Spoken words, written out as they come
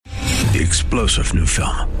The explosive new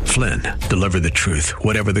film, Flynn, deliver the truth,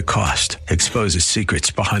 whatever the cost, exposes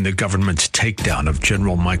secrets behind the government's takedown of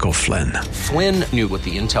General Michael Flynn. Flynn knew what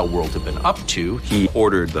the intel world had been up to. He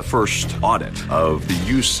ordered the first audit of the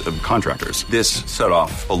use of contractors. This set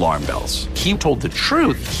off alarm bells. He told the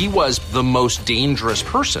truth. He was the most dangerous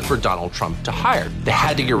person for Donald Trump to hire. They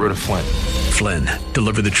had to get rid of Flynn. Flynn,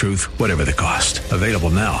 deliver the truth, whatever the cost. Available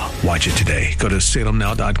now. Watch it today. Go to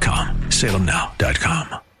salemnow.com.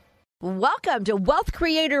 salemnow.com. Welcome to Wealth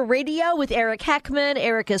Creator Radio with Eric Heckman.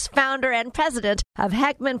 Eric is founder and president of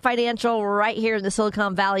Heckman Financial right here in the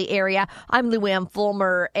Silicon Valley area. I'm Luann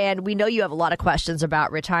Fulmer, and we know you have a lot of questions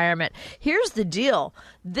about retirement. Here's the deal.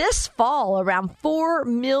 This fall, around 4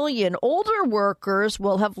 million older workers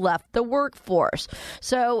will have left the workforce.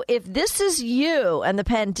 So if this is you and the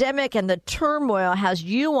pandemic and the turmoil has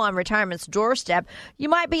you on retirement's doorstep, you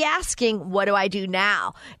might be asking, what do I do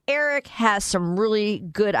now? Eric has some really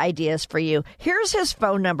good ideas for you. Here's his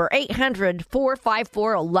phone number,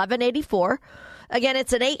 800-454-1184. Again,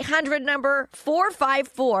 it's an 800 number,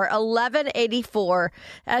 454-1184.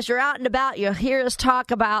 As you're out and about, you'll hear us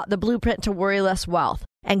talk about the blueprint to worry less wealth.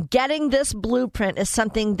 And getting this blueprint is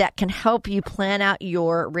something that can help you plan out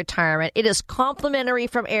your retirement. It is complimentary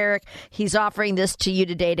from Eric. He's offering this to you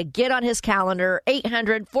today to get on his calendar,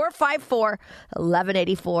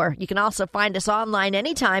 800-454-1184. You can also find us online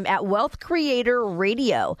anytime at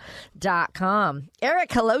wealthcreatorradio.com.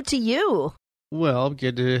 Eric, hello to you. Well,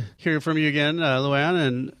 good to hear from you again, Luann.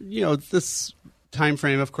 And, this time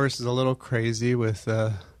frame, of course, is a little crazy with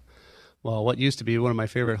what used to be one of my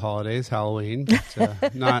favorite holidays, Halloween,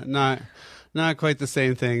 but not quite the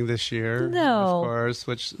same thing this year. No, of course,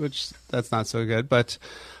 which that's not so good. But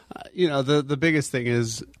the biggest thing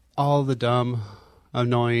is all the dumb,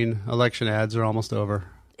 annoying election ads are almost over.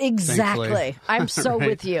 Exactly. Thankfully. I'm so right?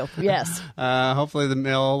 With you. Yes. Hopefully the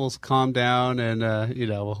mail will calm down and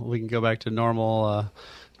we can go back to normal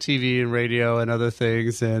TV and radio and other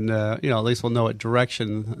things, and at least we'll know what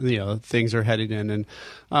direction things are heading in. And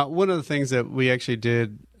one of the things that we actually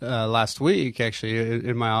did last week, actually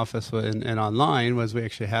in my office and online, was we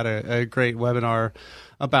actually had a great webinar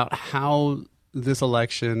about how this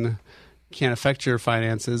election can affect your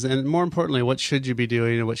finances, and more importantly, what should you be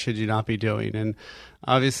doing and what should you not be doing. And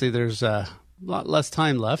obviously, there's a lot less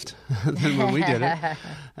time left than when we did it.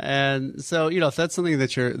 And so, if that's something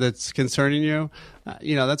that's concerning you,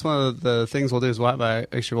 that's one of the things we'll do is we'll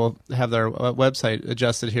have their website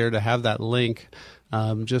adjusted here to have that link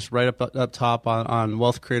just right up top on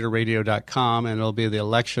wealthcreatorradio.com, and it'll be the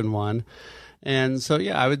election one. And so,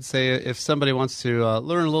 I would say if somebody wants to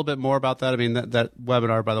learn a little bit more about that, I mean, that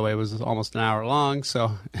webinar, by the way, was almost an hour long,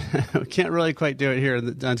 so we can't really quite do it here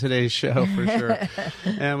on today's show for sure.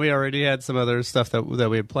 And we already had some other stuff that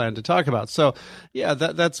we had planned to talk about. So,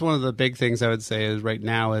 that's one of the big things I would say is right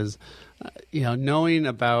now is, knowing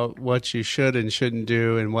about what you should and shouldn't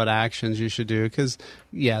do and what actions you should do. Because,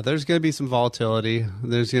 there's going to be some volatility.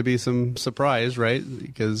 There's going to be some surprise, right?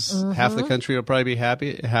 Because half the country will probably be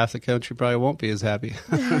happy. Half the country probably won't be as happy.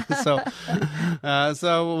 So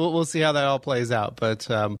we'll see how that all plays out. But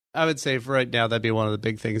I would say for right now, that'd be one of the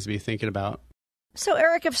big things to be thinking about. So,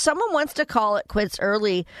 Eric, if someone wants to call it quits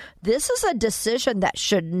early, this is a decision that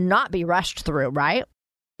should not be rushed through, right?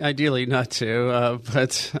 Ideally not to,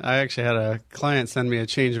 but I actually had a client send me a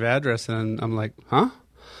change of address, and I'm like, huh?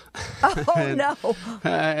 Oh, no.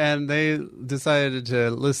 And they decided to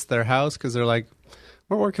list their house because they're like,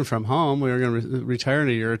 we're working from home. We were going to retire in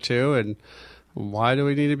a year or two, and why do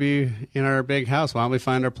we need to be in our big house? Why don't we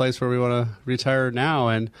find our place where we want to retire now?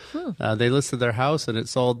 And they listed their house, and it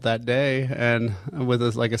sold that day, and with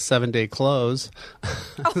a 7-day close.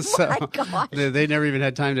 Oh, so my God. They never even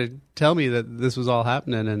had time to tell me that this was all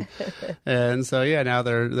happening. And so, now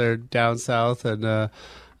they're down south, and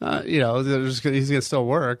he's going to still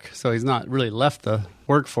work, so he's not really left the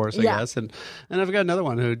workforce, I guess. And I've got another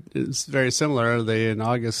one who is very similar. In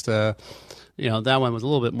August, that one was a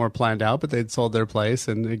little bit more planned out, but they'd sold their place.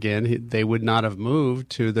 And again, they would not have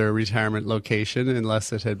moved to their retirement location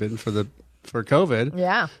unless it had been for COVID.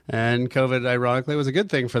 Yeah. And COVID, ironically, was a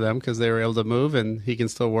good thing for them because they were able to move and he can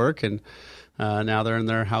still work. And now they're in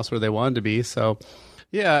their house where they wanted to be. So,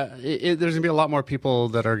 there's going to be a lot more people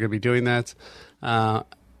that are going to be doing that.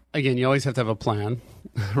 Again, you always have to have a plan,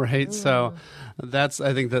 right? Mm. So that's,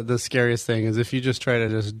 I think, the scariest thing is if you just try to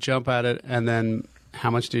just jump at it and then how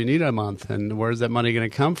much do you need a month, and where's that money going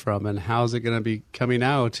to come from, and how's it going to be coming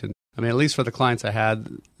out? And I mean, at least for the clients I had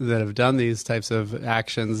that have done these types of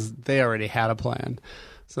actions, they already had a plan.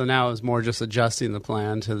 So now it's more just adjusting the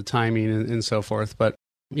plan to the timing and so forth. But,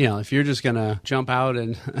 if you're just going to jump out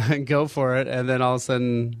and go for it, and then all of a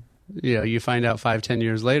sudden, you find out 5-10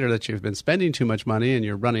 years later that you've been spending too much money and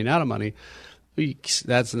you're running out of money,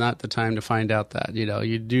 that's not the time to find out that.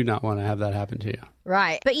 You do not want to have that happen to you.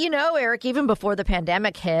 Right. But Eric, even before the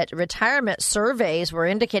pandemic hit, retirement surveys were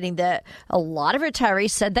indicating that a lot of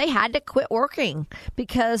retirees said they had to quit working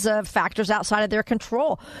because of factors outside of their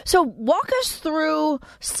control. So walk us through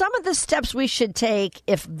some of the steps we should take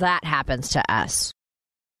if that happens to us.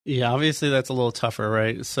 Yeah, obviously that's a little tougher,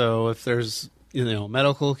 right? So if there's, a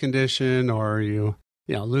medical condition or you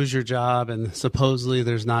lose your job, and supposedly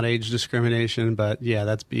there's not age discrimination, but yeah,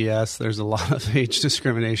 that's BS. There's a lot of age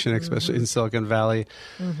discrimination, especially in Silicon Valley.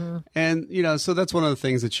 Mm-hmm. And, so that's one of the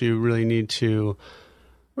things that you really need to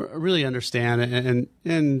really understand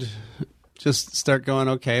and just start going,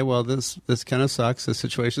 okay, well, this kind of sucks. The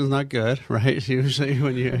situation's not good, right? Usually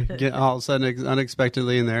when you get all of a sudden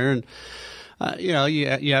unexpectedly in there, and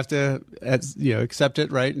you have to accept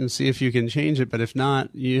it, right, and see if you can change it. But if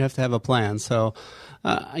not, you have to have a plan. So,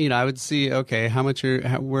 I would see, okay,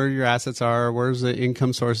 where your assets are, where's the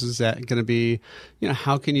income sources going to be,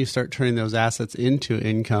 how can you start turning those assets into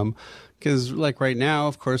income? Because like right now,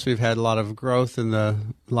 of course, we've had a lot of growth in a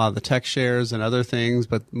lot of the tech shares and other things,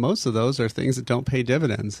 but most of those are things that don't pay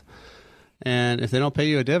dividends. And if they don't pay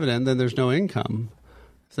you a dividend, then there's no income.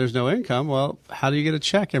 If there's no income, well, how do you get a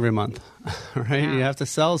check every month, right? Yeah. You have to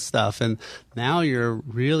sell stuff. And now you're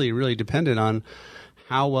really, really dependent on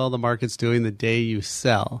how well the market's doing the day you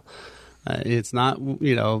sell. It's not,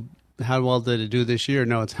 how well did it do this year?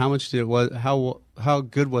 No, it's how much did it was, how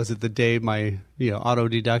good was it the day my, auto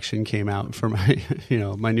deduction came out for my,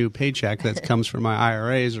 my new paycheck that comes from my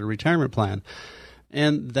IRAs or retirement plan.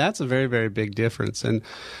 And that's a very, very big difference. And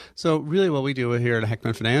so really what we do here at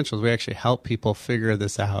Heckman Financial is we actually help people figure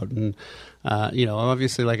this out. And,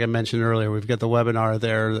 obviously, like I mentioned earlier, we've got the webinar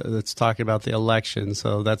there that's talking about the election.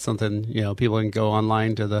 So that's something, people can go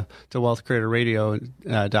online to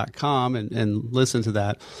wealthcreatorradio.com and listen to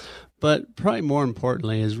that. But probably more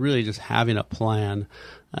importantly is really just having a plan.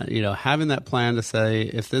 Having that plan to say,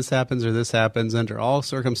 if this happens or this happens, under all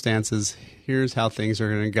circumstances, here's how things are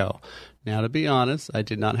going to go. Now, to be honest, I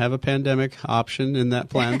did not have a pandemic option in that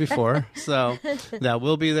plan before, so that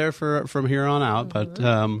will be there from here on out. But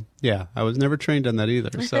I was never trained on that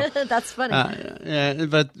either. So that's funny.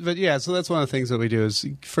 But yeah, so that's one of the things that we do is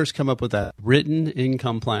first come up with that written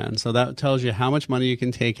income plan. So that tells you how much money you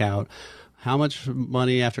can take out, how much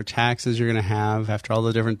money after taxes you're going to have after all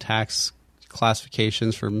the different tax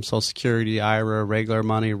classifications from Social Security, IRA, regular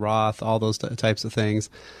money, Roth, all those types of things.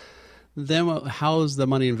 Then how is the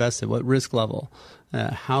money invested? What risk level?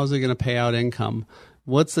 How is it going to pay out income?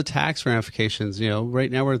 What's the tax ramifications?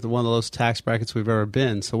 Right now we're at one of the lowest tax brackets we've ever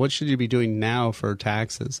been. So what should you be doing now for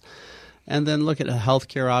taxes? And then look at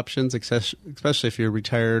healthcare options, especially if you're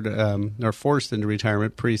retired or forced into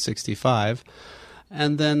retirement pre-65.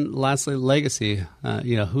 And then lastly, legacy.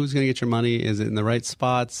 Who's going to get your money? Is it in the right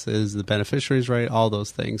spots? Is the beneficiaries right? All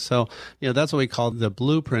those things. So, that's what we call the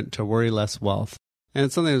blueprint to worry less wealth. And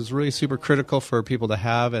it's something that's really super critical for people to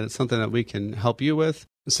have, and it's something that we can help you with.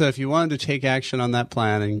 So if you wanted to take action on that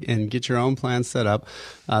plan and get your own plan set up,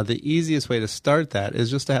 the easiest way to start that is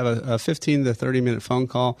just to have a 15 to 30-minute phone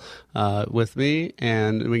call with me,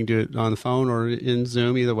 and we can do it on the phone or in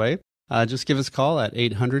Zoom, either way. Just give us a call at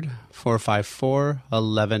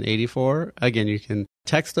 800-454-1184. Again, you can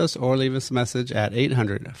text us or leave us a message at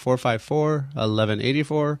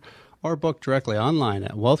 800-454-1184. or book directly online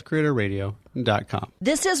at wealthcreatorradio.com.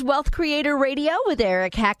 This is Wealth Creator Radio with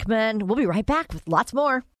Eric Heckman. We'll be right back with lots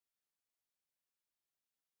more.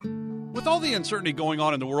 With all the uncertainty going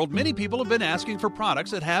on in the world, many people have been asking for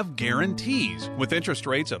products that have guarantees. With interest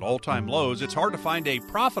rates at all-time lows, it's hard to find a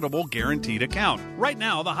profitable guaranteed account. Right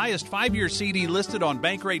now, the highest 5-year CD listed on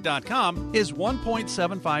Bankrate.com is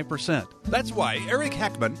 1.75%. That's why Eric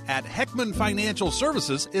Heckman at Heckman Financial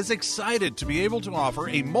Services is excited to be able to offer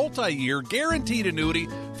a multi-year guaranteed annuity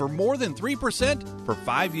for more than 3% for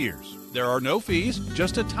 5 years. There are no fees,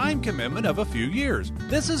 just a time commitment of a few years.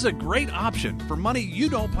 This is a great option for money you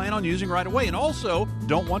don't plan on using right away and also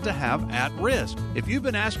don't want to have at risk. If you've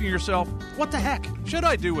been asking yourself, what the heck should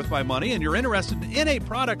I do with my money, and you're interested in a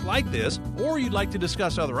product like this, or you'd like to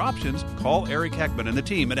discuss other options, call Eric Heckman and the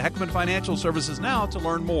team at Heckman Financial Services now to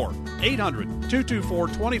learn more.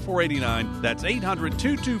 800-224-2489. That's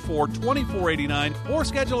 800-224-2489. Or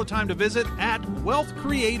schedule a time to visit at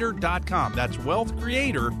wealthcreator.com. That's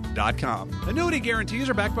wealthcreator.com. Annuity guarantees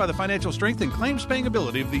are backed by the financial strength and claims-paying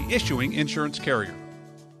ability of the issuing insurance carrier.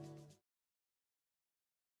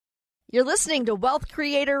 You're listening to Wealth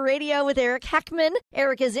Creator Radio with Eric Heckman.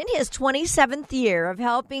 Eric is in his 27th year of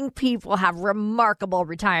helping people have remarkable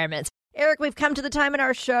retirements. Eric, we've come to the time in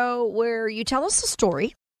our show where you tell us a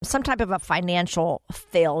story, some type of a financial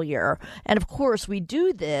failure. And of course, we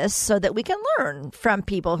do this so that we can learn from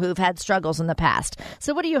people who've had struggles in the past.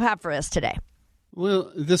 So what do you have for us today?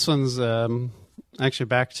 Well, this one's actually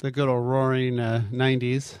back to the good old roaring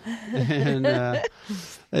 90s.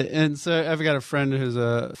 And so I've got a friend who's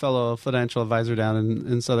a fellow financial advisor down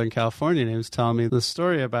in Southern California, and he was telling me the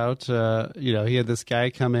story about, he had this guy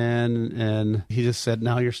come in and he just said,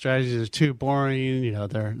 no, your strategies are too boring.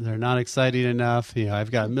 They're not exciting enough.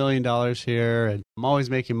 I've got $1 million here and I'm always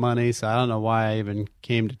making money. So I don't know why I even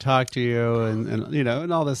came to talk to you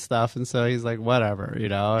and all this stuff. And so he's like, whatever,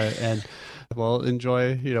 and well,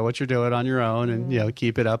 enjoy, what you're doing on your own and,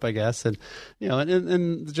 keep it up, I guess. And,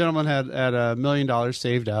 and the gentleman had $1 million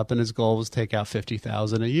saved up and his goal was to take out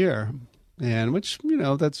 $50,000 a year. And which,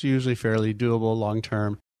 that's usually fairly doable long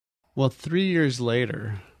term. Well, 3 years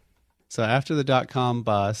later, so after the .com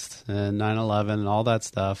bust and 9/11 and all that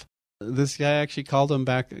stuff, this guy actually called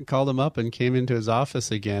him up and came into his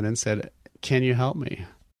office again and said, can you help me?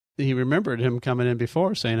 He remembered him coming in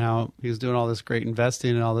before saying how he was doing all this great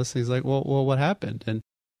investing and all this. He's like, well, what happened? And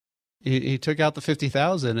he took out the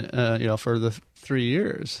 $50,000, for the 3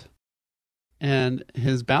 years, and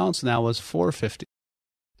his balance now was $450.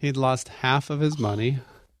 He'd lost half of his money,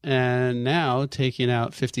 and now taking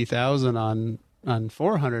out $50,000 on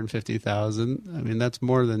 $450,000. I mean, that's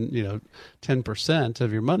more than 10%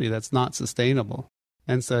 of your money. That's not sustainable.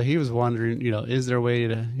 And so he was wondering, is there a way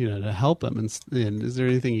to, to help him, and is there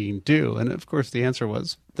anything you can do? And of course, the answer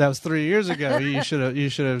was, that was 3 years ago. You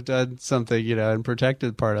should have done something, and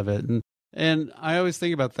protected part of it. And I always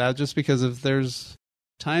think about that, just because if there's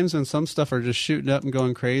times when some stuff are just shooting up and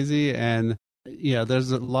going crazy, and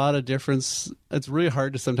there's a lot of difference. It's really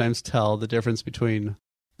hard to sometimes tell the difference between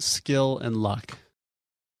skill and luck.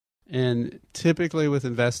 And typically with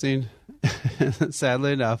investing,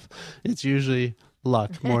 sadly enough, it's usually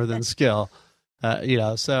luck more than skill. So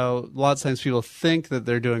a lot of times people think that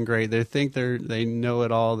they're doing great. They think they know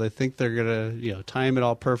it all. They think they're going to, time it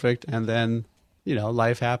all perfect. And then,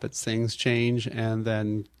 life happens, things change. And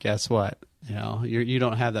then guess what? You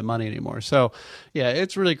don't have that money anymore. So yeah,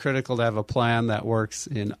 it's really critical to have a plan that works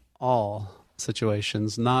in all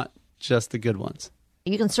situations, not just the good ones.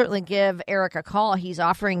 You can certainly give Eric a call. He's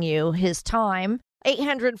offering you his time.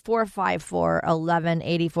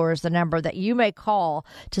 800-454-1184 is the number that you may call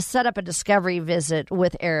to set up a discovery visit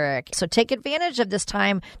with Eric. So take advantage of this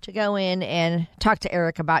time to go in and talk to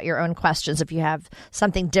Eric about your own questions if you have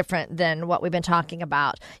something different than what we've been talking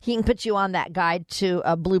about. He can put you on that guide to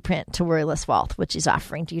a blueprint to worryless wealth, which he's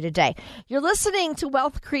offering to you today. You're listening to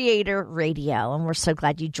Wealth Creator Radio, and we're so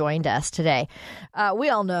glad you joined us today. We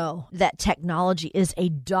all know that technology is a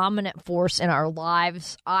dominant force in our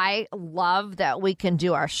lives. I love that we can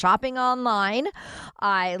do our shopping online.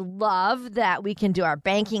 I love that we can do our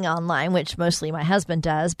banking online, which mostly my husband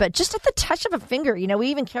does. But just at the touch of a finger, we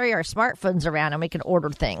even carry our smartphones around and we can order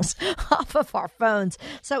things off of our phones.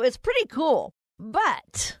 So it's pretty cool.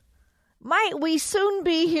 But might we soon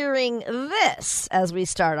be hearing this as we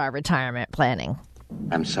start our retirement planning?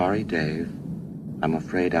 I'm sorry, Dave. I'm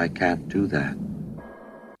afraid I can't do that.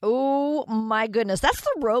 Oh, my goodness. That's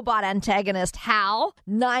the robot antagonist HAL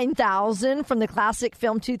 9000 from the classic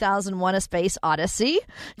film 2001: A Space Odyssey.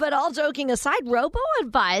 But all joking aside,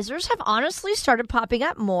 robo-advisors have honestly started popping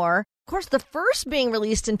up more. Of course, the first being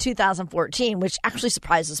released in 2014, which actually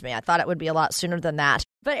surprises me. I thought it would be a lot sooner than that.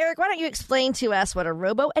 But Eric, why don't you explain to us what a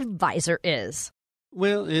robo-advisor is?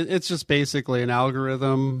 Well, it's just basically an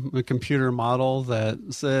algorithm, a computer model that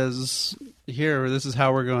says, here, this is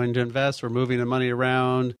how we're going to invest. We're moving the money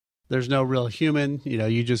around. There's no real human.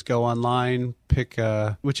 You just go online, pick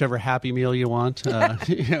whichever Happy Meal you want,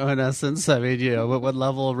 in essence. I mean, what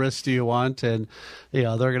level of risk do you want? And,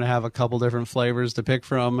 they're going to have a couple different flavors to pick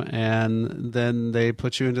from. And then they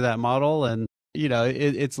put you into that model, and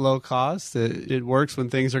it's low cost. It works when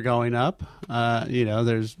things are going up.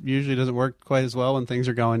 There's usually doesn't work quite as well when things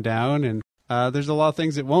are going down. And there's a lot of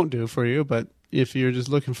things it won't do for you. But if you're just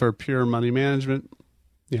looking for pure money management,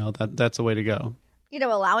 that's a way to go.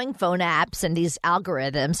 Allowing phone apps and these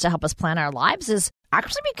algorithms to help us plan our lives is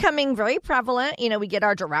actually becoming very prevalent. We get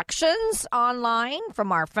our directions online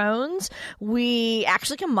from our phones. We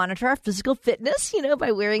actually can monitor our physical fitness,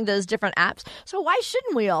 by wearing those different apps. So why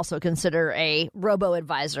shouldn't we also consider a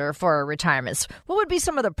robo-advisor for retirements? What would be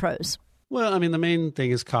some of the pros? Well, I mean, the main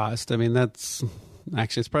thing is cost. I mean, that's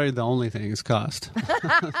Actually, it's probably the only thing is cost.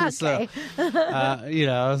 Okay. So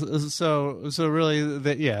really,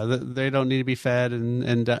 they don't need to be fed,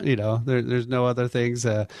 and there's no other things.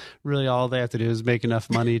 Really, all they have to do is make enough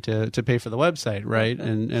money to pay for the website, right,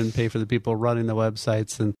 and pay for the people running the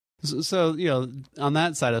websites. And so, on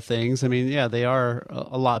that side of things, I mean, they are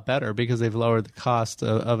a lot better because they've lowered the cost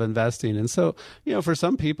of investing. And so, for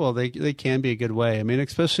some people, they can be a good way. I mean,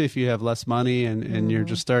 especially if you have less money and you're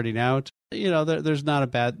just starting out, it's not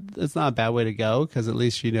a bad way to go, because at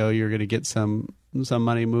least you're going to get some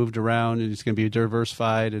money moved around, and it's going to be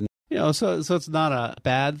diversified. And, so it's not a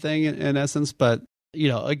bad thing in essence, but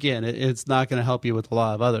again, it's not going to help you with a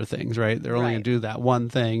lot of other things, right? They're only going to do that one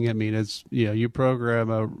thing. I mean, it's, you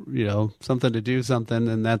program something to do something,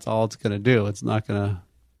 and that's all it's going to do. It's not going to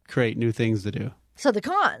create new things to do. So the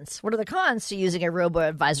cons, what are the cons to using a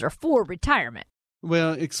robo-advisor for retirement?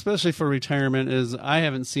 Well, especially for retirement, is I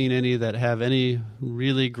haven't seen any that have any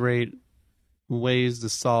really great ways to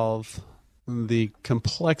solve the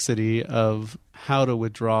complexity of how to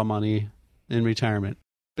withdraw money in retirement.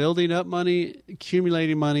 Building up money,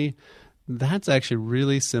 accumulating money, that's actually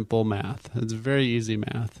really simple math. It's very easy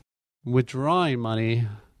math. Withdrawing money,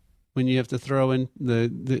 when you have to throw in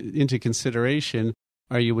into consideration,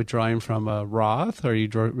 are you withdrawing from a Roth? Are you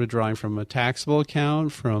withdrawing from a taxable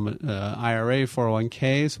account, from IRA,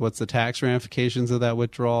 401ks? What's the tax ramifications of that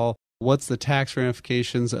withdrawal? What's the tax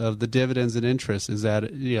ramifications of the dividends and interest? Is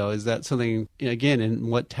that something, again, in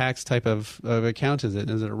what tax type of account is it?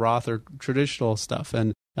 Is it a Roth or traditional stuff?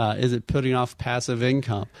 And is it putting off passive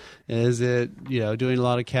income? Is it, doing a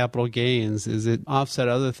lot of capital gains? Is it offset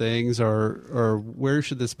other things, or where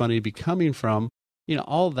should this money be coming from?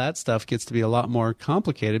 All of that stuff gets to be a lot more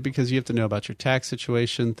complicated because you have to know about your tax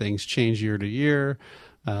situation. Things change year to year.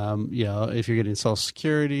 If you're getting Social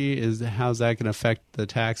Security, how's that going to affect the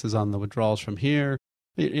taxes on the withdrawals from here?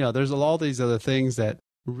 There's all these other things that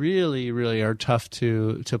really, really are tough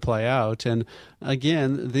to play out. And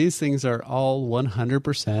again, these things are all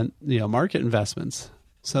 100%, market investments.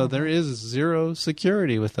 So there is zero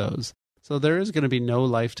security with those. So there is going to be no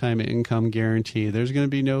lifetime income guarantee. There's going to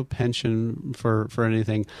be no pension for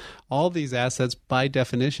anything. All these assets, by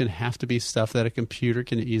definition, have to be stuff that a computer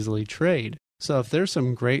can easily trade. So if there's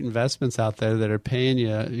some great investments out there that are paying you,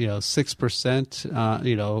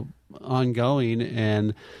 6%, ongoing,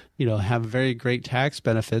 and have very great tax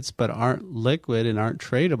benefits, but aren't liquid and aren't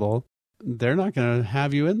tradable, they're not going to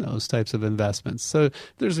have you in those types of investments. So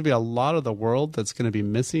there's going to be a lot of the world that's going to be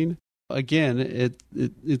missing. Again,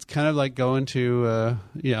 it's kind of like going to,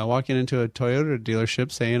 walking into a Toyota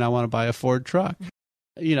dealership saying, I want to buy a Ford truck.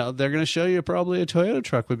 They're going to show you probably a Toyota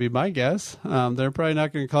truck would be my guess. They're probably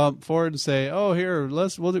not going to call up Ford and say, oh, here, we're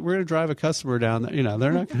going to drive a customer down there.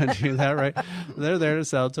 They're not going to do that, right? They're there to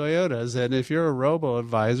sell Toyotas. And if you're a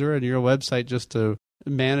robo-advisor and you're a website just to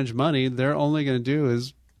manage money, they're only going to do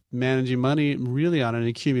is managing money really on an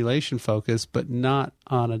accumulation focus, but not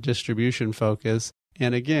on a distribution focus.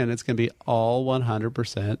 And again, it's going to be all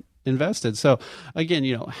 100% invested. So again,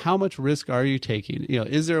 how much risk are you taking?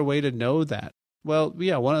 Is there a way to know that? Well,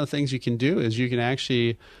 one of the things you can do is you can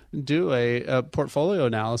actually do a portfolio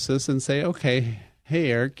analysis and say, okay, hey,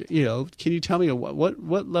 Eric, can you tell me what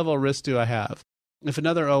level of risk do I have? If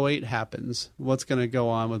another 2008 happens, what's going to go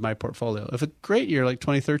on with my portfolio? If a great year like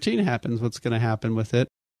 2013 happens, what's going to happen with it?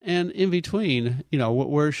 And in between,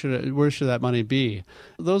 where should that money be?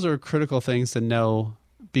 Those are critical things to know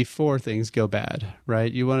before things go bad,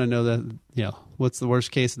 right? You want to know that, what's the worst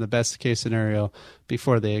case and the best case scenario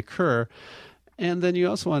before they occur. And then you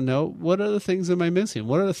also want to know, what other things am I missing?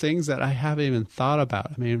 What are the things that I haven't even thought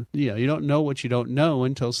about? I mean, you don't know what you don't know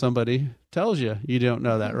until somebody tells you don't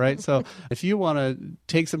know that, right? So if you want to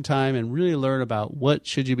take some time and really learn about what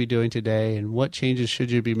should you be doing today and what changes should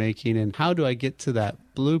you be making and how do I get to that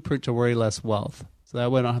blueprint to worry less wealth, so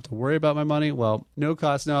that way I don't have to worry about my money, well, no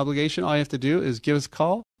cost, no obligation. All you have to do is give us a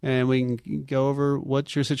call and we can go over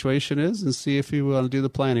what your situation is and see if you want to do the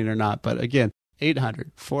planning or not. But again,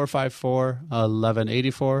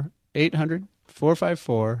 800-454-1184,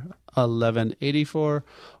 800-454-1184,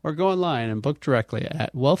 or go online and book directly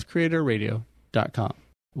at wealthcreatorradio.com.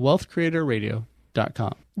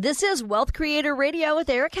 wealthcreatorradio.com. This is Wealth Creator Radio with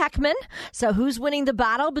Eric Heckman. So who's winning the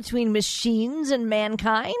battle between machines and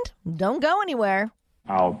mankind? Don't go anywhere.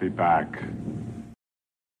 I'll be back.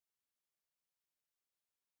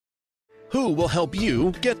 Who will help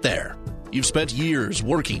you get there? You've spent years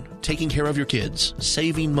working, taking care of your kids,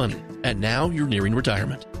 saving money, and now you're nearing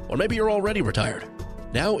retirement. Or maybe you're already retired.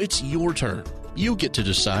 Now it's your turn. You get to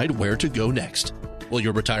decide where to go next. Will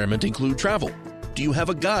your retirement include travel? Do you have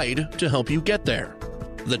a guide to help you get there?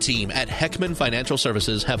 The team at Heckman Financial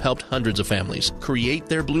Services have helped hundreds of families create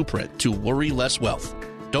their blueprint to worry less wealth.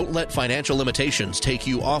 Don't let financial limitations take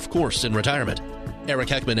you off course in retirement. Eric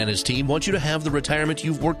Heckman and his team want you to have the retirement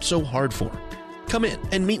you've worked so hard for. Come in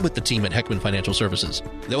and meet with the team at Heckman Financial Services.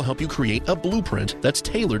 They'll help you create a blueprint that's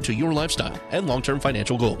tailored to your lifestyle and long-term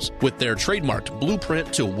financial goals with their trademarked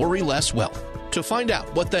blueprint to worry less wealth. To find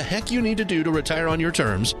out what the heck you need to do to retire on your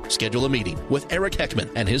terms, schedule a meeting with Eric Heckman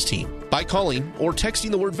and his team by calling or texting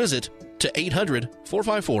the word VISIT to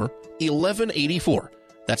 800-454-1184.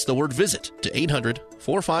 That's the word VISIT to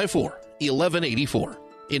 800-454-1184.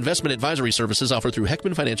 Investment advisory services offered through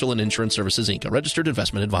Heckman Financial and Insurance Services, Inc., a registered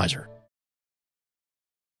investment advisor.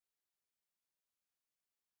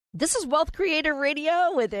 This is Wealth Creator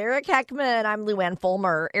Radio with Eric Heckman. I'm Lou Ann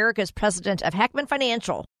Fulmer. Eric is president of Heckman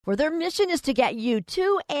Financial, where their mission is to get you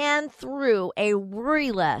to and through a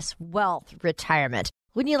worry-less wealth retirement.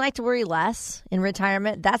 Wouldn't you like to worry less in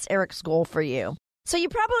retirement? That's Eric's goal for you. So you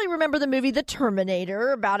probably remember the movie The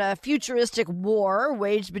Terminator, about a futuristic war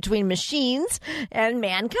waged between machines and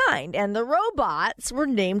mankind. And the robots were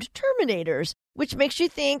named Terminators, which makes you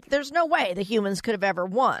think there's no way the humans could have ever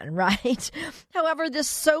won, right? However, this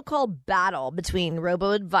so-called battle between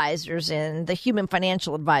robo-advisors and the human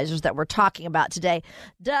financial advisors that we're talking about today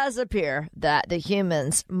does appear that the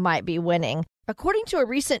humans might be winning. According to a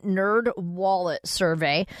recent NerdWallet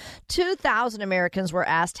survey, 2,000 Americans were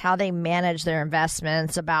asked how they manage their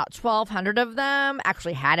investments. About 1,200 of them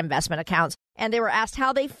actually had investment accounts, and they were asked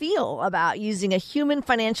how they feel about using a human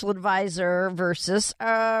financial advisor versus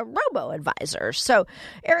a robo-advisor. So,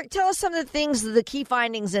 Eric, tell us some of the key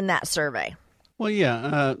findings in that survey. Well,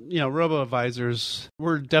 yeah, robo-advisors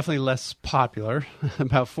were definitely less popular.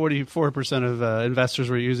 About 44% of investors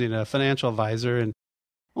were using a financial advisor, and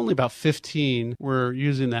only about 15 were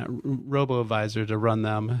using that robo-advisor to run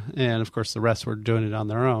them. And, of course, the rest were doing it on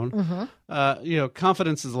their own. Mm-hmm.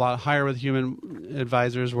 Confidence is a lot higher with human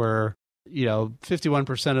advisors, where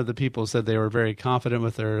 51% of the people said they were very confident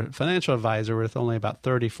with their financial advisor, with only about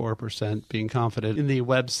 34% being confident in the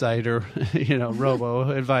website or,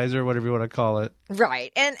 robo-advisor, whatever you want to call it.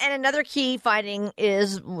 Right. And another key finding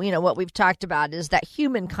is, what we've talked about is that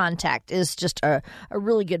human contact is just a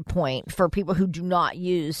really good point for people who do not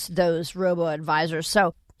use those robo-advisors.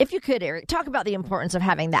 So if you could, Eric, talk about the importance of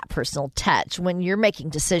having that personal touch when you're making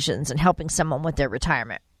decisions and helping someone with their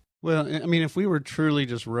retirement. Well, I mean, if we were truly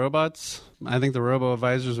just robots, I think the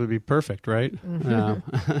robo-advisors would be perfect, right?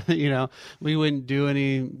 Mm-hmm. We wouldn't do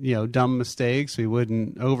any, dumb mistakes. We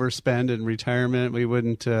wouldn't overspend in retirement. We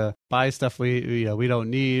wouldn't buy stuff we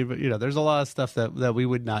don't need. But, there's a lot of stuff that we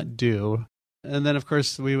would not do. And then, of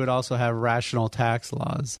course, we would also have rational tax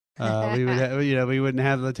laws. We wouldn't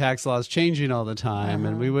have the tax laws changing all the time.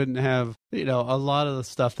 And we wouldn't have, a lot of the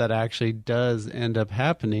stuff that actually does end up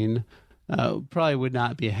happening probably would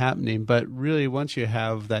not be happening. But really, once you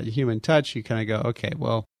have that human touch, you kind of go, okay,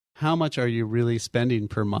 well, how much are you really spending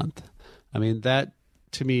per month? I mean, that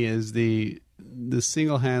to me is the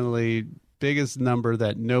single-handedly biggest number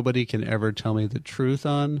that nobody can ever tell me the truth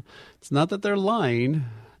on. It's not that they're lying.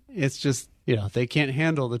 It's just, they can't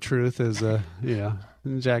handle the truth, as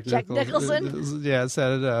Jack Nicholson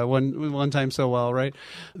said it one time so well, right?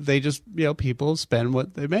 They just, people spend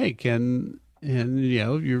what they make, and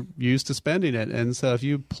you're used to spending it. And so if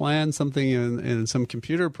you plan something in some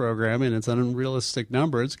computer program and it's an unrealistic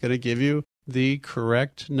number, it's going to give you the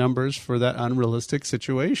correct numbers for that unrealistic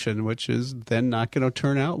situation, which is then not going to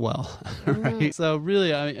turn out well. Right? So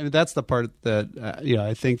really, I mean, that's the part that,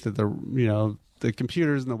 I think that the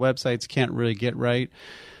computers and the websites can't really get right.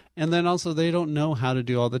 And then also they don't know how to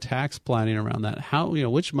do all the tax planning around that. How,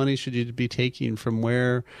 which money should you be taking from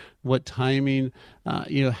where, what timing, how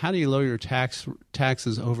do you lower your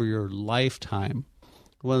taxes over your lifetime?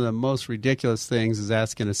 One of the most ridiculous things is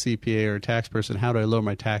asking a CPA or a tax person, how do I lower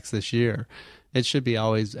my tax this year? It should be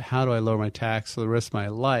always, how do I lower my tax for the rest of my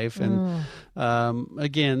life? And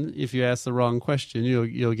again, if you ask the wrong question,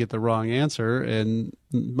 you'll get the wrong answer, and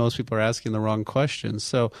most people are asking the wrong questions.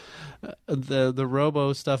 So the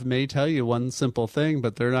robo stuff may tell you one simple thing,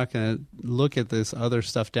 but they're not going to look at this other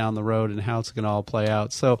stuff down the road and how it's going to all play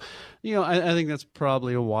out. So, I think that's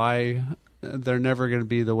probably why they're never going to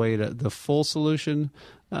be the full solution.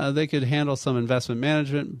 They could handle some investment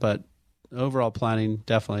management, but overall planning,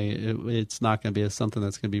 definitely, it's not going to be something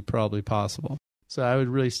that's going to be probably possible. So I would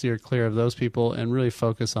really steer clear of those people and really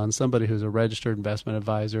focus on somebody who's a registered investment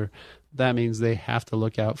advisor. That means they have to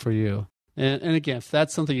look out for you. And again, if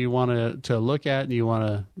that's something you want to look at and you want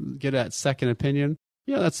to get that second opinion,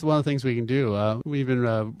 that's one of the things we can do. We've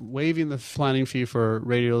been waiving the planning fee for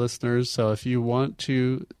radio listeners. So if you want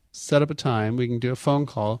to set up a time. We can do a phone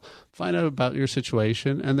call, find out about your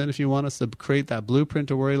situation. And then if you want us to create that blueprint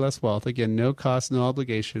to worry less wealth, again, no cost, no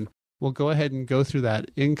obligation, we'll go ahead and go through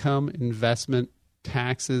that income, investment,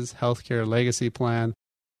 taxes, healthcare, legacy plan,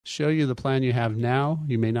 show you the plan you have now.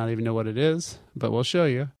 You may not even know what it is, but we'll show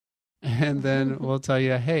you. And then we'll tell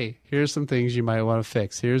you, hey, here's some things you might want to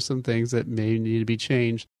fix. Here's some things that may need to be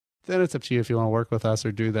changed. Then it's up to you if you want to work with us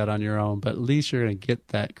or do that on your own. But at least you're going to get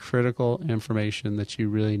that critical information that you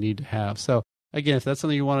really need to have. So again, if that's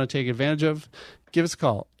something you want to take advantage of, give us a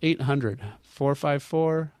call,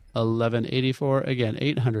 800-454-1184. Again,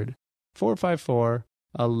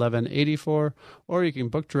 800-454-1184. Or you can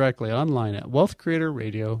book directly online at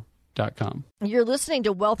wealthcreatorradio.com. You're listening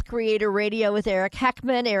to Wealth Creator Radio with Eric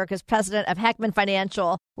Heckman. Eric is president of Heckman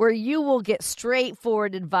Financial, where you will get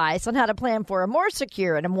straightforward advice on how to plan for a more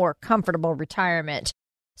secure and a more comfortable retirement.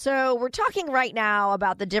 So we're talking right now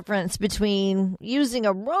about the difference between using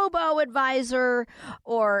a robo-advisor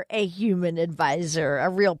or a human advisor, a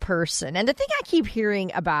real person. And the thing I keep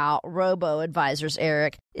hearing about robo-advisors,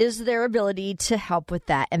 Eric, is their ability to help with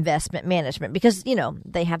that investment management because, you know,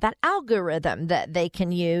 they have that algorithm that they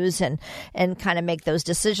can use and kind of make those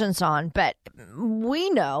decisions on. But we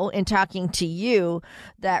know in talking to you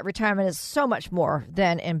that retirement is so much more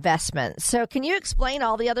than investment. So can you explain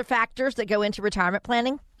all the other factors that go into retirement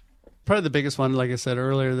planning? Probably the biggest one, like I said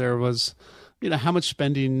earlier, there was, how much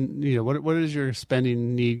spending, what is your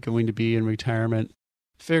spending need going to be in retirement?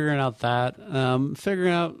 Figuring out that,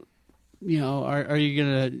 figuring out, are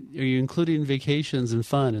you including vacations and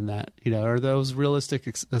fun in that? Are those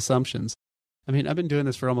realistic assumptions? I mean, I've been doing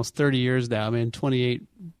this for almost 30 years now. I mean, 28,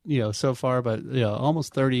 so far, but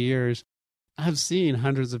almost 30 years. I've seen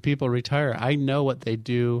hundreds of people retire. I know what they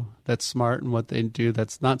do that's smart and what they do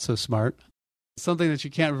that's not so smart. Something that you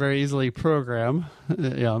can't very easily program,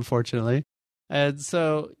 unfortunately. And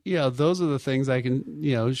so, those are the things I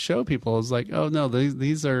can, show people is like, oh, no,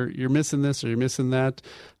 these are, you're missing this or you're missing that.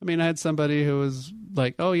 I mean, I had somebody who was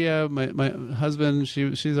like, oh, yeah, my husband,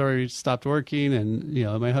 she's already stopped working and,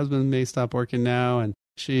 my husband may stop working now. And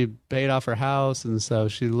she paid off her house. And so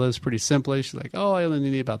she lives pretty simply. She's like, oh, I only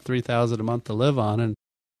need about $3,000 a month to live on. And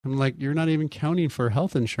I'm like, you're not even counting for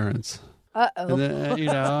health insurance. Uh-oh. And then,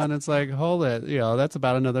 and it's like, hold it, that's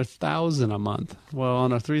about another $1,000 a month. Well,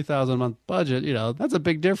 on a $3,000 a month budget, that's a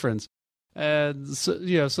big difference. And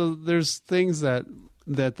so, so there's things that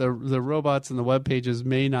the robots and the web pages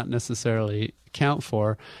may not necessarily account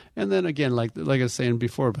for. And then again, like I was saying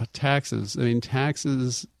before about taxes, I mean,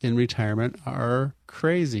 taxes in retirement are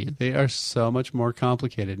crazy. They are so much more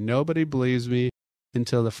complicated. Nobody believes me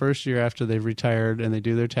until the first year after they've retired and they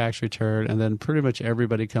do their tax return. And then pretty much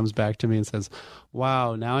everybody comes back to me and says,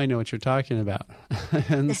 wow, now I know what you're talking about.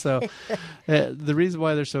 And so the reason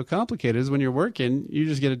why they're so complicated is when you're working, you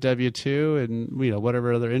just get a W-2 and,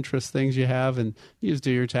 whatever other interest things you have, and you just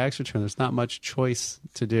do your tax return. There's not much choice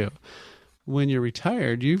to do. When you're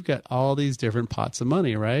retired, you've got all these different pots of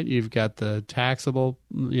money, right? You've got the taxable,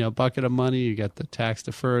 bucket of money. You got the tax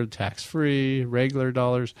deferred, tax free, regular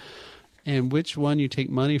dollars. And which one you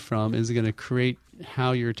take money from is going to create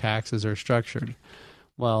how your taxes are structured.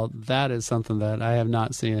 Well, that is something that I have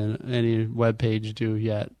not seen any web page do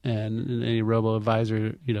yet, and any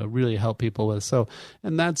robo-advisor, really help people with. So,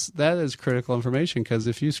 and that is critical information, because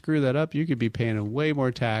if you screw that up, you could be paying way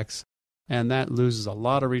more tax, and that loses a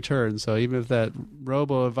lot of return. So even if that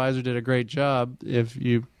robo-advisor did a great job, if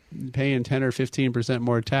you paying 10 or 15%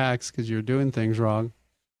 more tax because you're doing things wrong,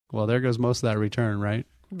 well, there goes most of that return, right?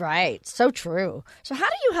 Right. So true. So how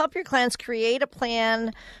do you help your clients create a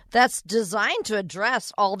plan that's designed to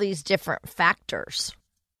address all these different factors?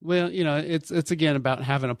 Well, it's again about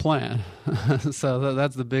having a plan. So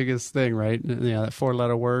that's the biggest thing, right? That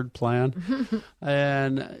 4-letter word, plan.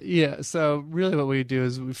 And so really what we do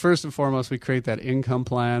is first and foremost, we create that income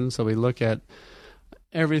plan. So we look at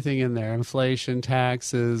everything in there, inflation,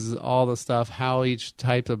 taxes, all the stuff, how each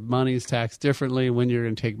type of money is taxed differently, when you're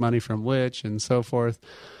going to take money from which, and so forth.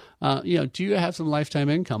 Do you have some lifetime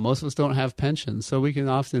income? Most of us don't have pensions, so we can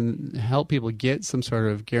often help people get some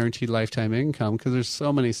sort of guaranteed lifetime income, because there's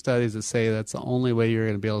so many studies that say that's the only way you're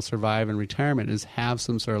going to be able to survive in retirement is have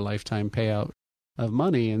some sort of lifetime payout of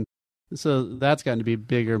money. And so that's gotten to be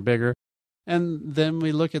bigger and bigger. And then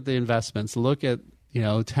we look at the investments, look at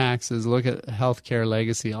taxes, look at healthcare,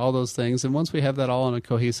 legacy, all those things. And once we have that all in a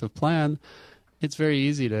cohesive plan, it's very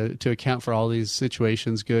easy to account for all these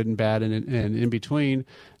situations, good and bad and in between,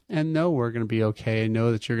 and know we're going to be okay, and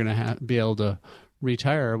know that you're going to be able to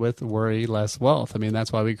retire with worry less wealth. I mean,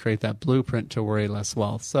 that's why we create that blueprint to worry less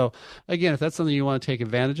wealth. So again, if that's something you want to take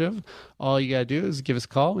advantage of, all you got to do is give us a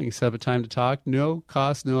call. We can set up a time to talk. No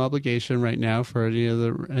cost, no obligation right now for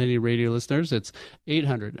any radio listeners. It's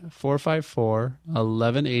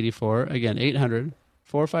 800-454-1184. Again,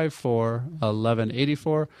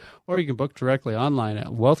 800-454-1184. Or you can book directly online at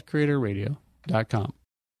wealthcreatorradio.com.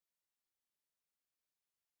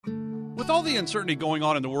 With all the uncertainty going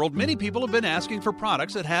on in the world, many people have been asking for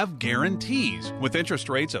products that have guarantees. With interest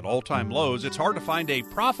rates at all-time lows, it's hard to find a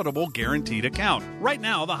profitable guaranteed account. Right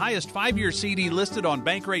now, the highest 5-year CD listed on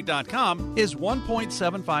Bankrate.com is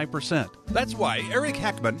 1.75%. That's why Eric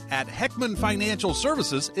Heckman at Heckman Financial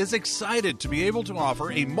Services is excited to be able to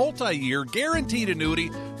offer a multi-year guaranteed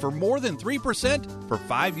annuity for more than 3% for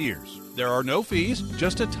 5 years. There are no fees,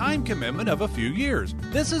 just a time commitment of a few years.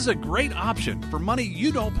 This is a great option for money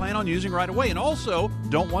you don't plan on using right away and also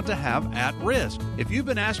don't want to have at risk. If you've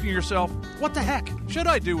been asking yourself, what the heck should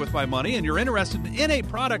I do with my money, and you're interested in a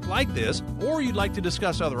product like this, or you'd like to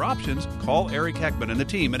discuss other options, call Eric Heckman and the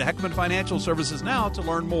team at Heckman Financial Services now to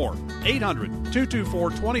learn more.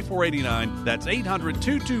 800-224-2489. That's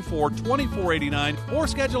 800-224-2489. Or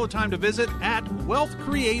schedule a time to visit at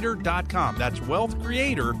wealthcreator.com. That's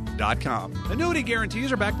wealthcreator.com. Annuity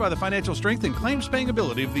guarantees are backed by the financial strength and claims-paying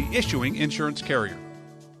ability of the issuing insurance carrier.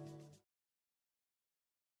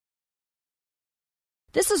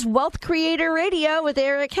 This is Wealth Creator Radio with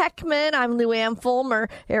Eric Heckman. I'm Lou Ann Fulmer.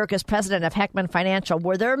 Eric is president of Heckman Financial,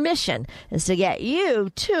 where their mission is to get you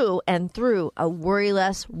to and through a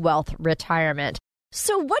worry-less wealth retirement.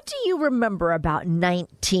 So what do you remember about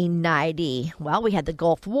 1990? Well, we had the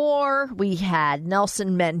Gulf War. We had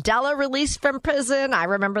Nelson Mandela released from prison. I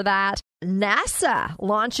remember that. NASA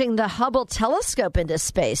launching the Hubble telescope into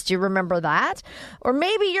space. Do you remember that? Or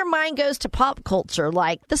maybe your mind goes to pop culture,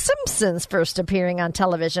 like The Simpsons first appearing on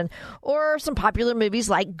television, or some popular movies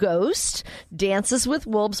like Ghost, Dances with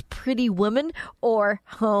Wolves, Pretty Woman, or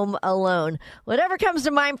Home Alone. Whatever comes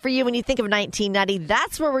to mind for you when you think of 1990,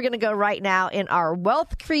 that's where we're going to go right now in our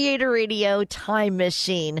Wealth Creator Radio time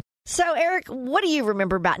machine. So, Eric, what do you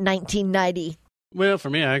remember about 1990? Well, for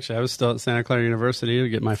me, actually, I was still at Santa Clara University to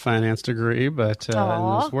get my finance degree, but I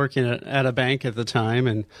was working at a bank at the time.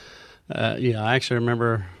 And, I actually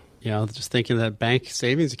remember, just thinking that bank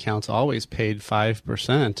savings accounts always paid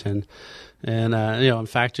 5%. And in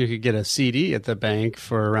fact, you could get a CD at the bank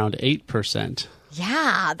for around 8%.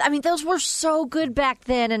 Yeah. I mean, those were so good back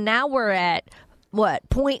then. And now we're at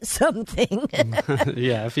point something.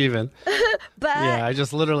 Yeah, if even. But yeah, I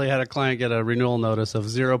just literally had a client get a renewal notice of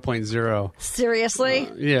 0.0.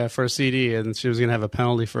 Seriously? Yeah, for a CD, and she was going to have a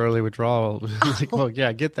penalty for early withdrawal. Like, well,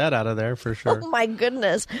 yeah, get that out of there for sure. Oh, my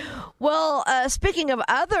goodness. Well, speaking of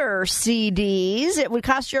other CDs, it would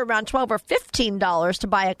cost you around $12 or $15 to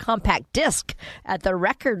buy a compact disc at the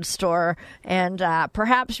record store. And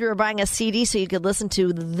perhaps you were buying a CD so you could listen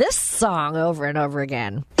to this song over and over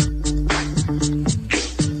again.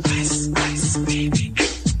 Ice, ice, baby.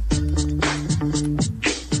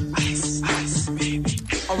 Ice, ice, baby.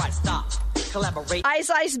 All right, stop. Collaborate. Ice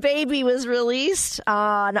Ice Baby was released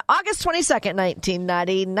on August 22nd,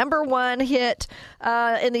 1990. Number one hit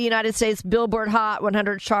in the United States Billboard Hot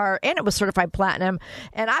 100 chart, and it was certified platinum.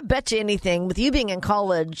 And I bet you anything, with you being in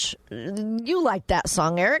college, you liked that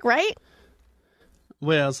song, Eric, right?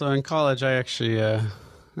 Well, so in college, I actually...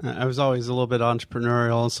 I was always a little bit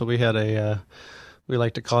entrepreneurial, so we had we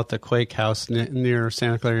like to call it the Quake House near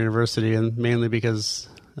Santa Clara University, and mainly because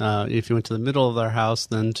if you went to the middle of our house,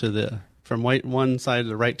 then from one side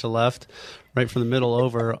to right to left, right from the middle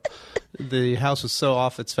over, the house was so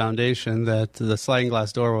off its foundation that the sliding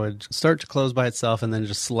glass door would start to close by itself and then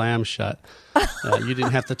just slam shut. You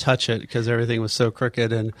didn't have to touch it because everything was so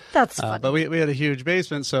crooked. And that's funny. But we had a huge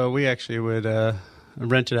basement, so we actually would...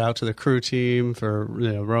 rent it out to the crew team for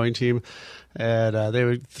rowing team, and they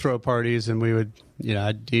would throw parties, and we would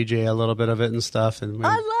I'd DJ a little bit of it and stuff. And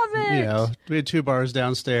I love it. We had 2 bars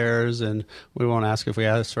downstairs, and we won't ask if we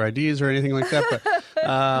asked for IDs or anything like that.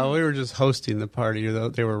 But we were just hosting the party;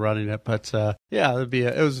 they were running it. But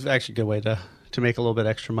it was actually a good way to make a little bit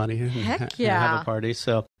extra money and Heck yeah. have a party.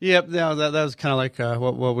 So, yep, that was kind of like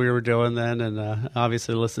what we were doing then, and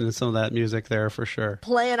obviously listening to some of that music there for sure.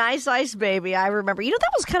 Playing Ice Ice Baby, I remember.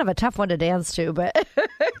 That was kind of a tough one to dance to, but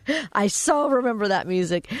I so remember that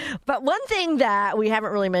music. But one thing that we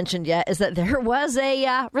haven't really mentioned yet is that there was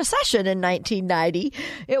a recession in 1990.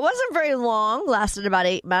 It wasn't very long, lasted about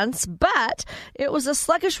 8 months, but it was a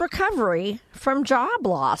sluggish recovery from job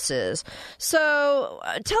losses. So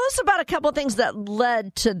tell us about a couple of things that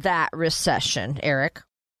led to that recession, Eric.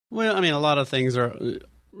 Well, I mean, a lot of things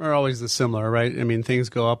are always the similar, right? I mean, things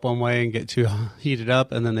go up one way and get too heated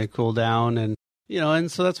up, and then they cool down, and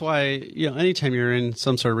and so that's why anytime you're in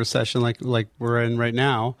some sort of recession like we're in right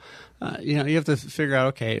now, you have to figure out,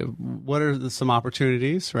 okay, what are some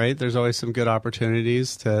opportunities, right? There's always some good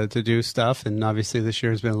opportunities to do stuff, and obviously this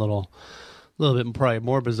year has been a little bit probably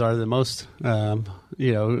more bizarre than most,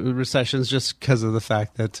 recessions, just because of the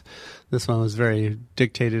fact that this one was very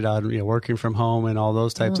dictated on working from home and all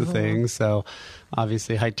those types of things. So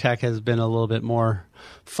obviously high tech has been a little bit more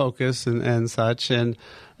focused and such, and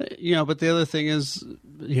but the other thing is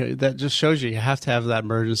that just shows you have to have that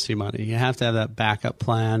emergency money. You have to have that backup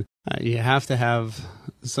plan. You have to have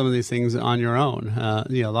some of these things on your own.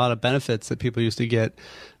 A lot of benefits that people used to get.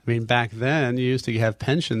 I mean, back then you used to have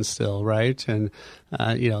pensions still, right? And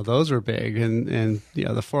those were big, and the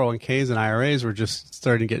 401ks and IRAs were just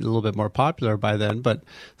starting to get a little bit more popular by then, but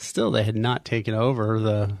still they had not taken over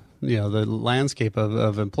the landscape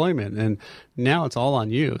of employment, and now it's all on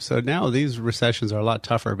you. So now these recessions are a lot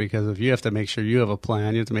tougher because you have to make sure you have a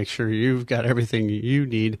plan. You have to make sure you've got everything you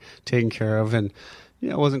need taken care of, and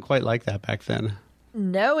it wasn't quite like that back then.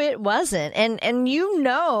 No, it wasn't. And you've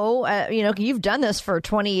done this for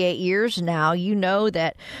 28 years now. You know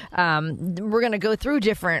that we're going to go through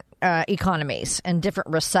different economies and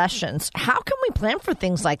different recessions. How can we plan for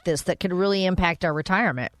things like this that could really impact our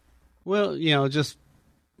retirement? Well, just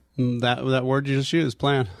that word you just used,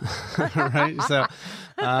 plan, right? So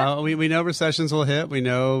we know recessions will hit. We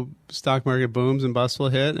know stock market booms and busts will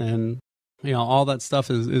hit, and all that stuff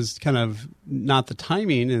is kind of not the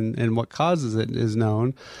timing and what causes it is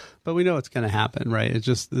known, but we know it's going to happen, right? It's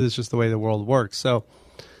just the way the world works. So,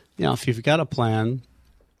 if you've got a plan,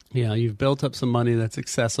 you've built up some money that's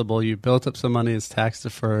accessible, you've built up some money that's tax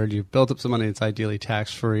deferred, you've built up some money that's ideally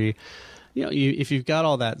tax free. If you've got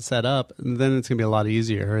all that set up, then it's going to be a lot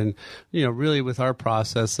easier. And, really with our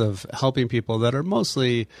process of helping people that are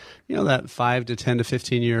mostly, that 5 to 10 to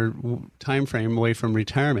 15 year time frame away from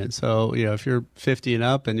retirement. So, if you're 50 and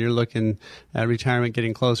up and you're looking at retirement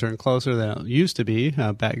getting closer and closer than it used to be,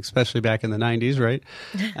 especially back in the 90s, right?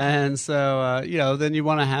 And so, then you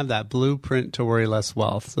want to have that blueprint to worry less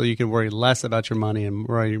wealth. So you can worry less about your money and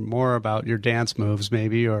worry more about your dance moves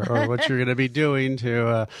maybe, or what you're going to be doing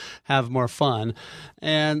to have more fun.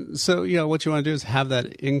 And so, what you want to do is have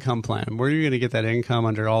that income plan. Where are you going to get that income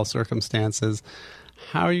under all circumstances?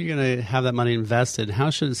 How are you going to have that money invested? How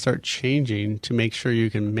should it start changing to make sure you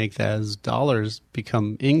can make that as dollars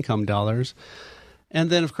become income dollars? And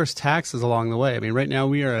then, of course, taxes along the way. I mean, right now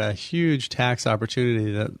we are at a huge tax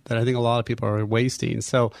opportunity that I think a lot of people are wasting.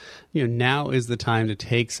 So, now is the time to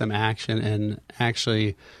take some action and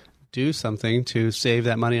actually do something to save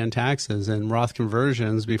that money on taxes. And Roth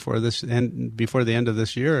conversions before the end of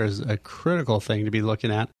this year is a critical thing to be looking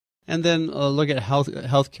at. And then look at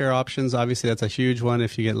healthcare options. Obviously, that's a huge one.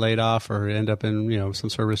 If you get laid off or end up in some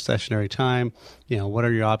sort of recessionary time, what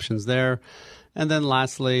are your options there? And then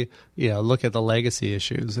lastly, look at the legacy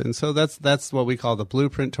issues. And so that's what we call the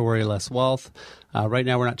blueprint to worry less wealth. Right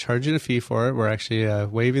now, we're not charging a fee for it. We're actually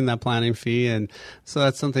waiving that planning fee. And so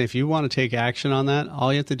that's something, if you want to take action on that,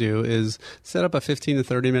 all you have to do is set up a 15 to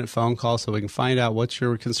 30-minute phone call so we can find out what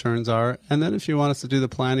your concerns are. And then if you want us to do the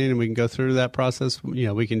planning and we can go through that process,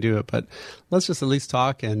 we can do it. But let's just at least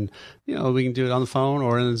talk, and, we can do it on the phone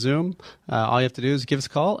or in the Zoom. All you have to do is give us a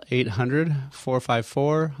call,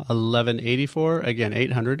 800-454-1184. Again,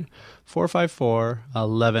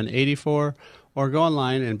 800-454-1184. Or go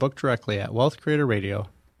online and book directly at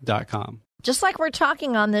wealthcreatorradio.com. Just like we're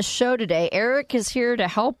talking on this show today, Eric is here to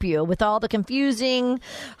help you with all the confusing,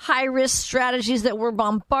 high-risk strategies that we're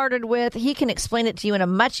bombarded with. He can explain it to you in a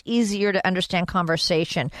much easier to understand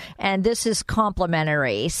conversation, and this is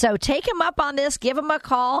complimentary. So take him up on this, give him a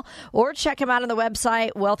call, or check him out on the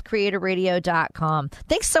website, wealthcreatorradio.com.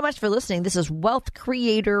 Thanks so much for listening. This is Wealth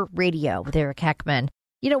Creator Radio with Eric Heckman.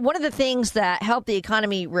 One of the things that helped the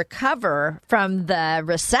economy recover from the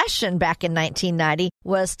recession back in 1990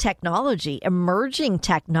 was technology, emerging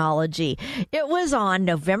technology. It was on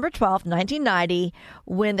November 12th, 1990,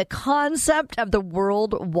 when the concept of the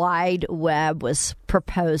World Wide Web was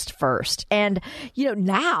proposed first. And,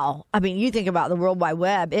 now, you think about the World Wide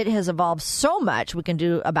Web, it has evolved so much. We can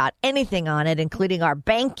do about anything on it, including our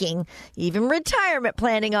banking, even retirement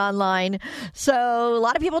planning online. So a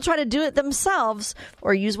lot of people try to do it themselves,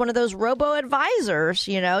 or use one of those robo-advisors.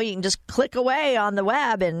 You can just click away on the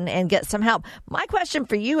web and get some help. My question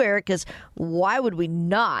for you, Eric, is why would we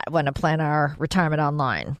not want to plan our retirement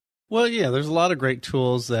online? Well, yeah, there's a lot of great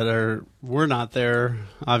tools that were not there,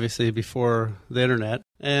 obviously, before the internet.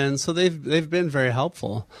 And so they've been very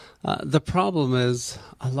helpful. The problem is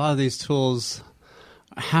a lot of these tools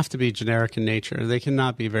have to be generic in nature. They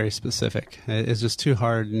cannot be very specific. It's just too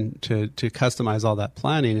hard to customize all that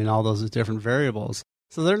planning and all those different variables.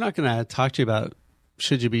 So they're not going to talk to you about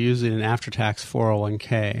should you be using an after-tax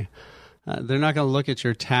 401k. They're not going to look at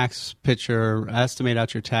your tax picture, estimate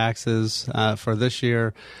out your taxes for this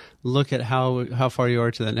year, look at how far you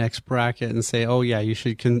are to the next bracket, and say, oh yeah, you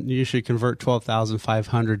should convert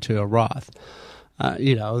 $12,500 to a Roth. They're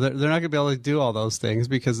not going to be able to do all those things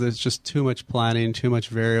because there's just too much planning, too much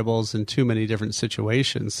variables, and too many different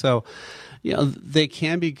situations. So, they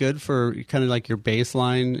can be good for kind of like your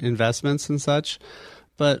baseline investments and such.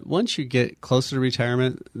 But once you get closer to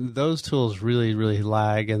retirement, those tools really, really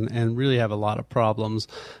lag and really have a lot of problems.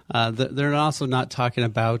 They're also not talking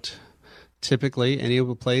about typically any of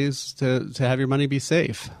the plays to have your money be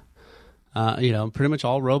safe. Pretty much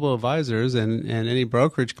all robo-advisors and any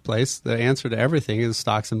brokerage place, the answer to everything is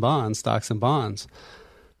stocks and bonds, stocks and bonds.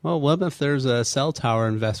 Well, what if there's a cell tower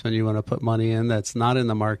investment you want to put money in that's not in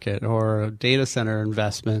the market, or a data center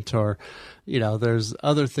investment, or, there's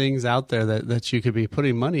other things out there that you could be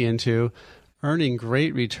putting money into, earning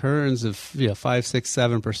great returns of 5, 6,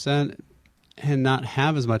 7% and not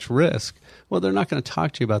have as much risk. Well, they're not going to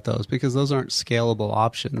talk to you about those because those aren't scalable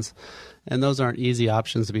options. And those aren't easy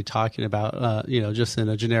options to be talking about, just in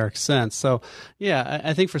a generic sense. So, yeah,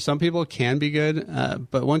 I think for some people it can be good.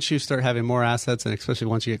 But once you start having more assets, and especially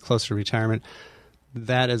once you get closer to retirement,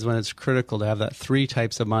 that is when it's critical to have that 3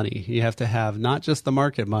 types of money. You have to have not just the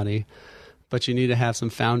market money, but you need to have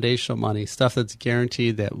some foundational money, stuff that's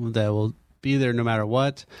guaranteed that will be there no matter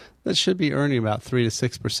what. That should be earning about 3 to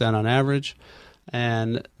 6% on average.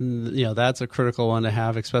 And, that's a critical one to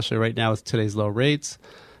have, especially right now with today's low rates.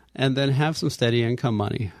 And then have some steady income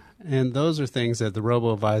money. And those are things that the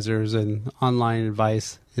robo-advisors and online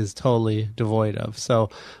advice is totally devoid of. So,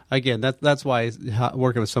 again, that's why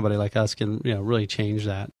working with somebody like us can really change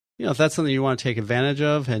that. If that's something you want to take advantage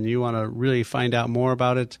of and you want to really find out more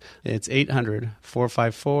about it, it's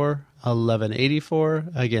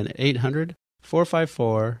 800-454-1184. Again,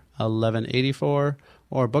 800-454-1184.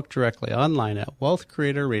 Or book directly online at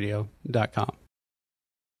wealthcreatorradio.com.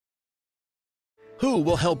 Who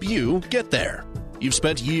will help you get there? You've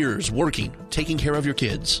spent years working, taking care of your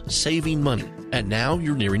kids, saving money, and now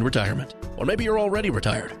you're nearing retirement. Or maybe you're already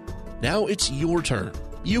retired. Now it's your turn.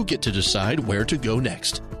 You get to decide where to go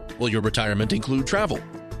next. Will your retirement include travel?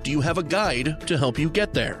 Do you have a guide to help you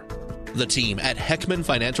get there? The team at Heckman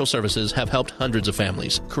Financial Services have helped hundreds of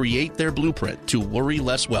families create their blueprint to worry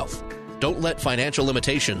less wealth. Don't let financial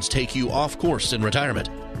limitations take you off course in retirement.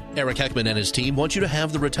 Eric Heckman and his team want you to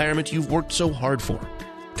have the retirement you've worked so hard for.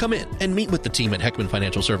 Come in and meet with the team at Heckman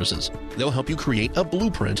Financial Services. They'll help you create a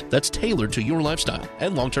blueprint that's tailored to your lifestyle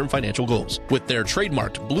and long-term financial goals with their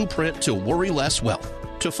trademarked blueprint to worry less wealth.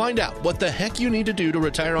 To find out what the heck you need to do to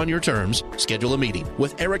retire on your terms, schedule a meeting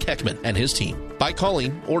with Eric Heckman and his team by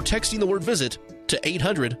calling or texting the word VISIT to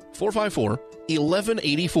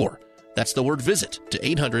 800-454-1184. That's the word VISIT to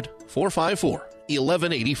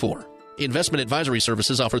 800-454-1184. Investment advisory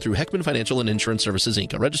services offered through Heckman Financial and Insurance Services,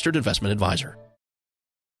 Inc., a registered investment advisor.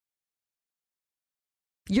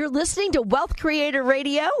 You're listening to Wealth Creator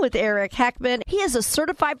Radio with Eric Heckman. He is a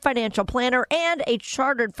certified financial planner and a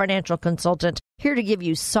chartered financial consultant, here to give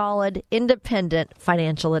you solid, independent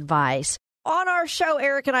financial advice. On our show,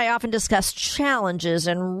 Eric and I often discuss challenges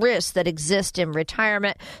and risks that exist in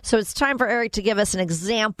retirement. So it's time for Eric to give us an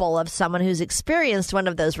example of someone who's experienced one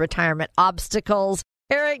of those retirement obstacles.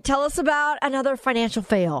 Eric, tell us about another financial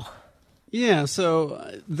fail. Yeah,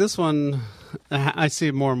 so this one I see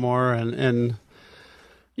more and more, and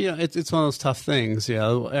it's one of those tough things.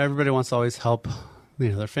 Everybody wants to always help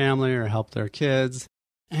their family or help their kids.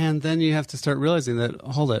 And then you have to start realizing that,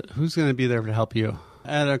 hold it, who's going to be there to help you?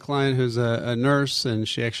 I had a client who's a nurse, and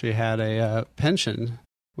she actually had a pension,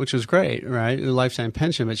 which was great, right? A lifetime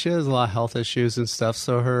pension, but she has a lot of health issues and stuff,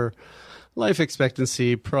 so her life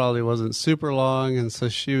expectancy probably wasn't super long, and so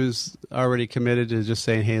she was already committed to just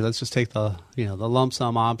saying, hey, let's just take the lump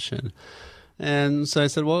sum option. And so I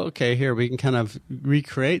said, well, okay, here, we can kind of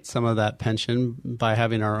recreate some of that pension by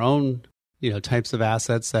having our own, types of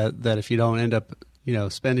assets that if you don't end up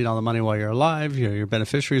spending all the money while you're alive, your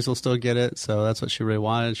beneficiaries will still get it. So that's what she really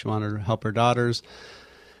wanted. She wanted to help her daughters.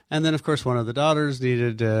 And then, of course, one of the daughters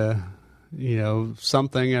needed,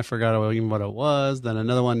 something. I forgot even what it was. Then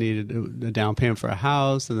another one needed a down payment for a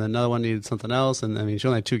house. And then another one needed something else. And she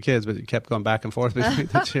only had 2 kids, but it kept going back and forth between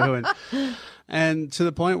the two. And to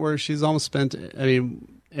the point where she's almost spent,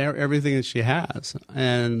 everything that she has.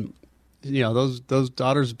 And, those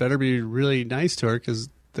daughters better be really nice to her, because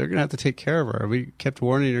they're going to have to take care of her. We kept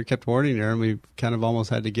warning her, and we kind of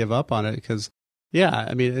almost had to give up on it because Yeah,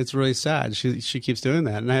 I mean, it's really sad. She keeps doing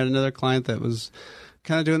that. And I had another client that was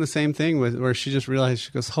kind of doing the same thing where she just realized,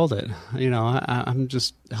 she goes, hold it. I'm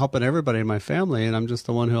just helping everybody in my family, and I'm just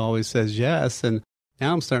the one who always says yes. And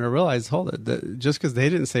now I'm starting to realize, hold it, that just because they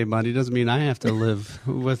didn't save money doesn't mean I have to live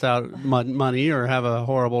without money or have a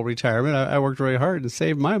horrible retirement. I worked really hard and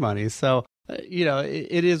saved my money. So,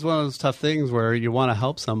 it is one of those tough things where you want to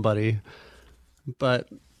help somebody, but,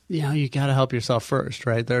 you got to help yourself first,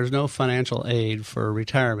 right? There's no financial aid for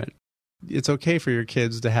retirement. It's okay for your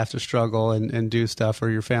kids to have to struggle and do stuff, or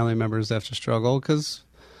your family members to have to struggle, because,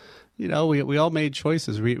 we all made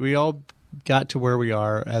choices. We all got to where we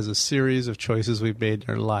are as a series of choices we've made in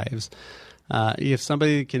our lives. If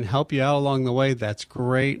somebody can help you out along the way, that's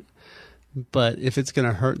great. But if it's going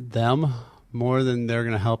to hurt them more than they're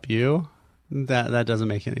going to help you, that doesn't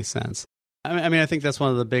make any sense. I mean, I think that's one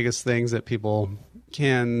of the biggest things that people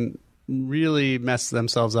can really mess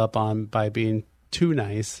themselves up on by being too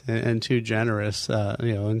nice and too generous,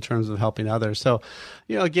 in terms of helping others. So,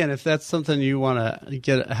 again, if that's something you want to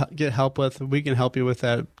get help with, we can help you with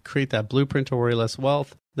that. Create that blueprint to worry less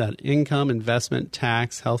wealth, that income, investment,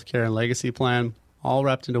 tax, healthcare, and legacy plan, all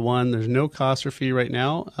wrapped into one. There's no cost or fee right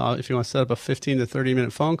now. If you want to set up a 15 to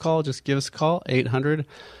 30-minute phone call, just give us a call,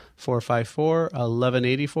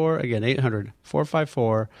 800-454-1184. Again,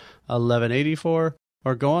 800-454-1184,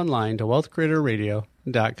 or go online to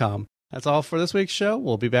wealthcreatorradio.com. That's all for this week's show.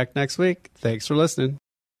 We'll be back next week. Thanks for listening.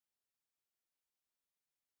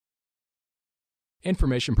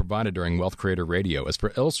 Information provided during Wealth Creator Radio is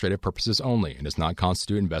for illustrative purposes only and does not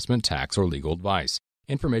constitute investment, tax, or legal advice.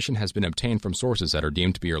 Information has been obtained from sources that are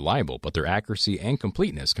deemed to be reliable, but their accuracy and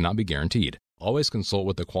completeness cannot be guaranteed. Always consult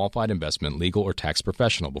with a qualified investment, legal, or tax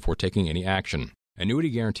professional before taking any action. Annuity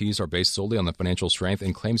guarantees are based solely on the financial strength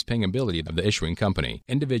and claims-paying ability of the issuing company.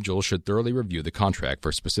 Individuals should thoroughly review the contract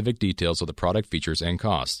for specific details of the product features and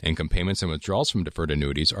costs. Income payments and withdrawals from deferred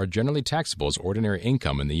annuities are generally taxable as ordinary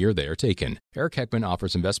income in the year they are taken. Eric Heckman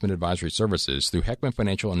offers investment advisory services through Heckman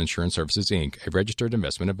Financial and Insurance Services, Inc., a registered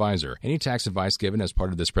investment advisor. Any tax advice given as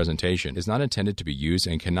part of this presentation is not intended to be used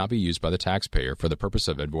and cannot be used by the taxpayer for the purpose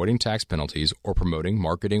of avoiding tax penalties or promoting,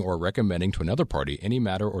 marketing, or recommending to another party any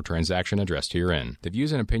matter or transaction addressed herein. The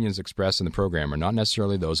views and opinions expressed in the program are not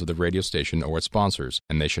necessarily those of the radio station or its sponsors,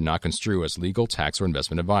 and they should not construe as legal, tax, or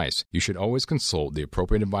investment advice. You should always consult the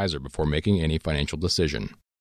appropriate advisor before making any financial decision.